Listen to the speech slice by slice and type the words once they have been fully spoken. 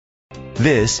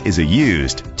This is a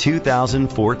used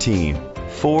 2014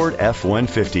 Ford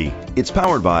F-150. It's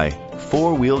powered by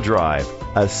four-wheel drive,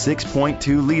 a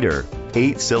 6.2-liter,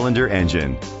 8-cylinder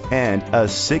engine, and a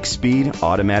 6-speed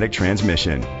automatic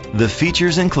transmission. The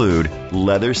features include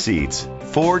leather seats,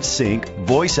 Ford Sync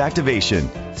voice activation,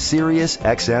 Sirius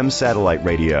XM satellite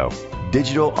radio,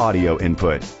 digital audio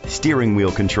input, steering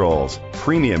wheel controls,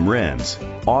 premium rims,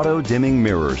 auto-dimming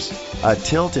mirrors, a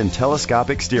tilt and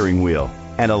telescopic steering wheel,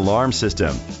 an alarm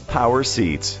system, power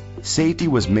seats. Safety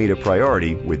was made a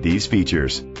priority with these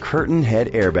features: curtain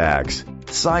head airbags,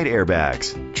 side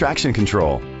airbags, traction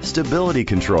control, stability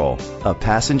control, a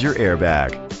passenger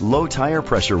airbag, low tire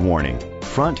pressure warning,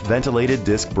 front ventilated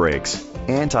disc brakes,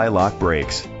 anti-lock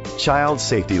brakes, child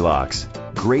safety locks.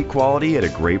 Great quality at a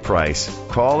great price.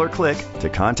 Call or click to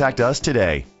contact us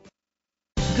today.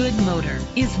 Goode Motor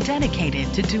is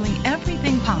dedicated to doing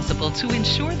everything possible to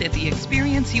ensure that the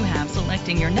experience you have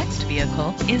selecting your next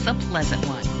vehicle is a pleasant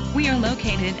one. We are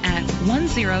located at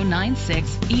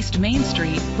 1096 East Main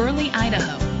Street, Burley,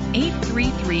 Idaho,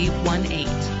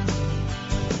 83318.